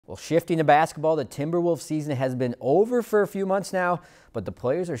Well, shifting to basketball, the Timberwolves season has been over for a few months now, but the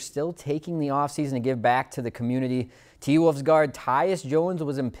players are still taking the offseason to give back to the community. T-Wolves guard Tyus Jones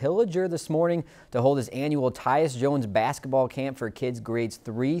was in Pillager this morning to hold his annual Tyus Jones basketball camp for kids grades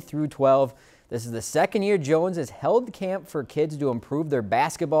 3 through 12. This is the second year Jones has held the camp for kids to improve their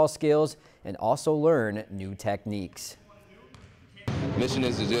basketball skills and also learn new techniques. Mission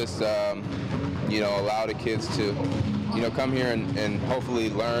is to just, allow the kids to, come here and hopefully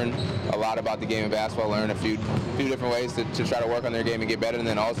learn a lot about the game of basketball, learn a few different ways to try to work on their game and get better. And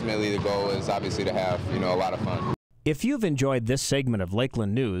then ultimately the goal is obviously to have, a lot of fun. If you've enjoyed this segment of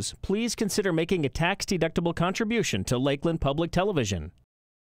Lakeland News, please consider making a tax-deductible contribution to Lakeland Public Television.